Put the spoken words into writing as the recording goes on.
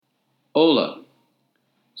Hola,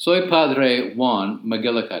 soy Padre Juan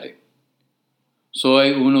McGillicuddy.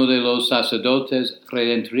 Soy uno de los sacerdotes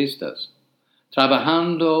redentoristas,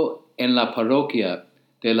 trabajando en la parroquia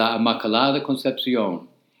de la Inmaculada Concepción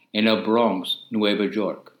en el Bronx, Nueva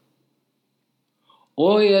York.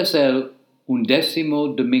 Hoy es el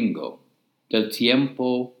 11º domingo del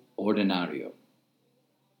tiempo ordinario.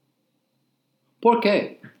 ¿Por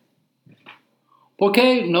qué? ¿Por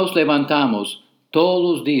qué nos levantamos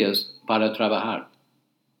todos los días para trabajar?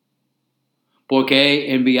 ¿Por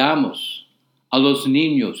qué enviamos a los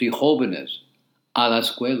niños y jóvenes a la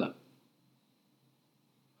escuela?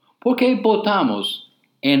 ¿Por qué votamos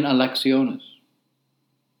en elecciones?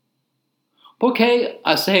 ¿Por qué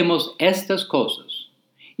hacemos estas cosas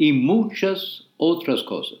y muchas otras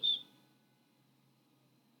cosas?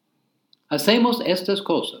 Hacemos estas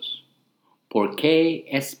cosas porque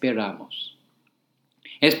esperamos.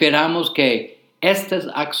 Esperamos que estas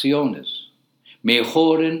acciones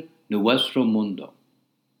mejoren nuestro mundo.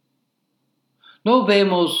 No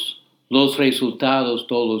vemos los resultados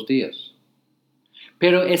todos los días,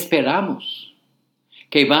 pero esperamos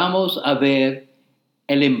que vamos a ver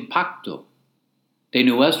el impacto de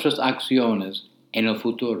nuestras acciones en el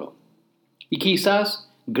futuro y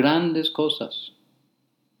quizás grandes cosas.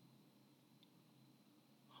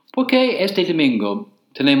 ¿Por qué este domingo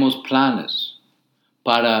tenemos planes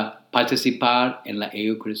para participar en la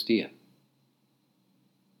Eucaristía?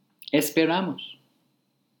 Esperamos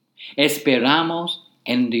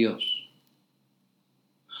en Dios.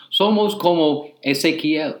 Somos como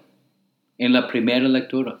Ezequiel en la primera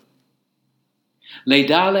lectura. Le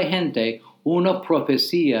da a la gente una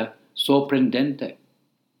profecía sorprendente.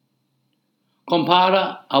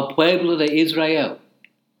 Compara al pueblo de Israel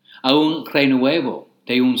a un renuevo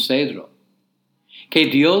de un cedro que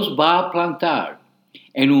Dios va a plantar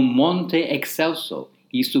en un monte excelso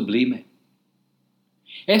y sublime.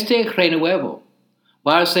 Este renuevo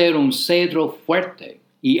va a ser un cedro fuerte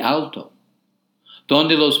y alto,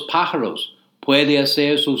 donde los pájaros pueden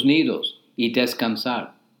hacer sus nidos y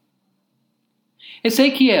descansar.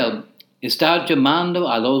 Ezequiel está llamando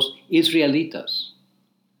a los israelitas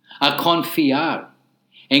a confiar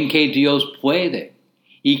en que Dios puede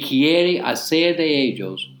y quiere hacer de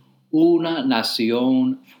ellos una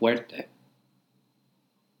nación fuerte.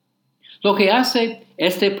 Lo que hace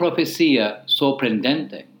esta profecía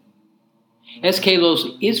sorprendente es que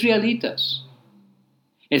los israelitas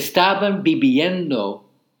estaban viviendo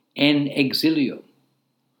en exilio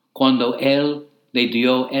cuando Él le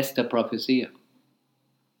dio esta profecía.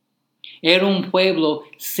 Era un pueblo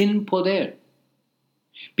sin poder,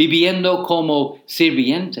 viviendo como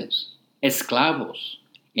sirvientes, esclavos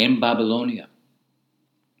en Babilonia.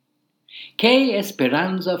 ¿Qué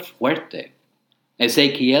esperanza fuerte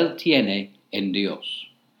Ezequiel tiene en Dios?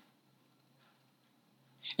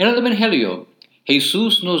 En el Evangelio,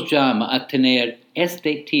 Jesús nos llama a tener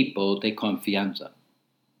este tipo de confianza.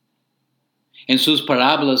 En sus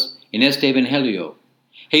parábolas en este Evangelio,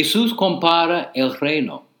 Jesús compara el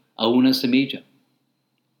reino a una semilla.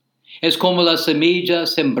 Es como la semilla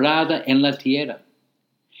sembrada en la tierra,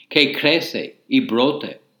 que crece y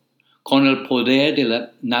brote con el poder de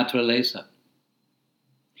la naturaleza.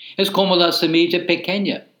 Es como la semilla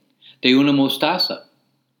pequeña de una mostaza,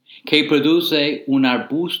 que produce un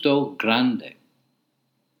arbusto grande.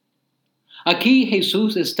 Aquí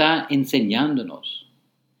Jesús está enseñándonos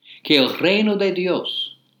que el reino de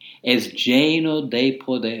Dios es lleno de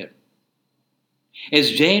poder.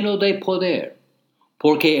 Es lleno de poder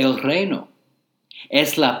porque el reino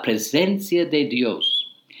es la presencia de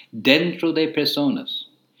Dios dentro de personas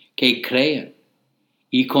que creen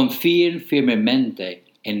y confían firmemente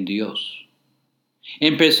en Dios,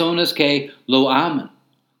 en personas que lo aman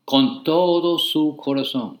con todo su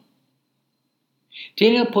corazón.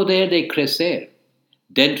 Tiene el poder de crecer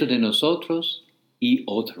dentro de nosotros y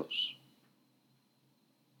otros.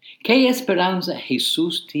 ¿Qué esperanza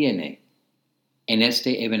Jesús tiene en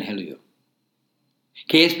este Evangelio?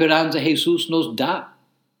 ¿Qué esperanza Jesús nos da?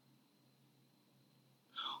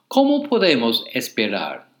 ¿Cómo podemos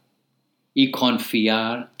esperar y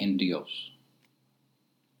confiar en Dios?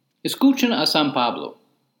 Escuchen a San Pablo.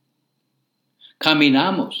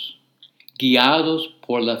 Caminamos guiados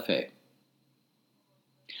por la fe.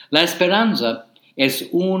 La esperanza es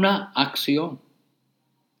una acción.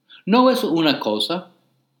 No es una cosa,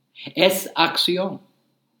 es acción.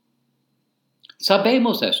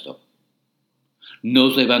 Sabemos esto.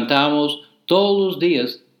 Nos levantamos todos los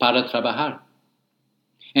días para trabajar.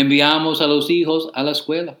 Enviamos a los hijos a la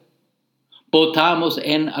escuela. Votamos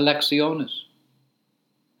en elecciones.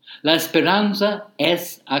 La esperanza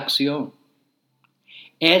es acción.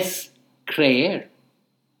 Es creer,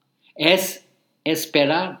 es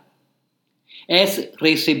esperar, es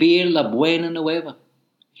recibir la buena nueva,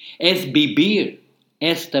 es vivir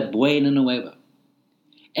esta buena nueva,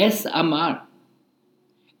 es amar,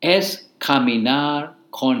 es caminar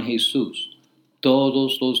con Jesús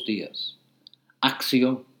todos los días.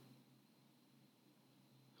 Acción.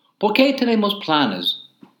 ¿Por qué tenemos planes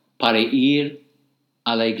para ir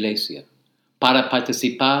a la iglesia, para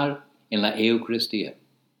participar en la Eucaristía?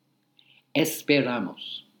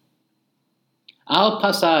 Esperamos. Al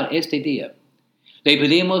pasar este día, le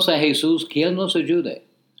pedimos a Jesús que Él nos ayude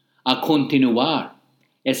a continuar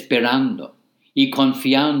esperando y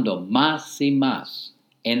confiando más y más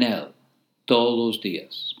en Él todos los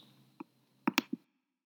días.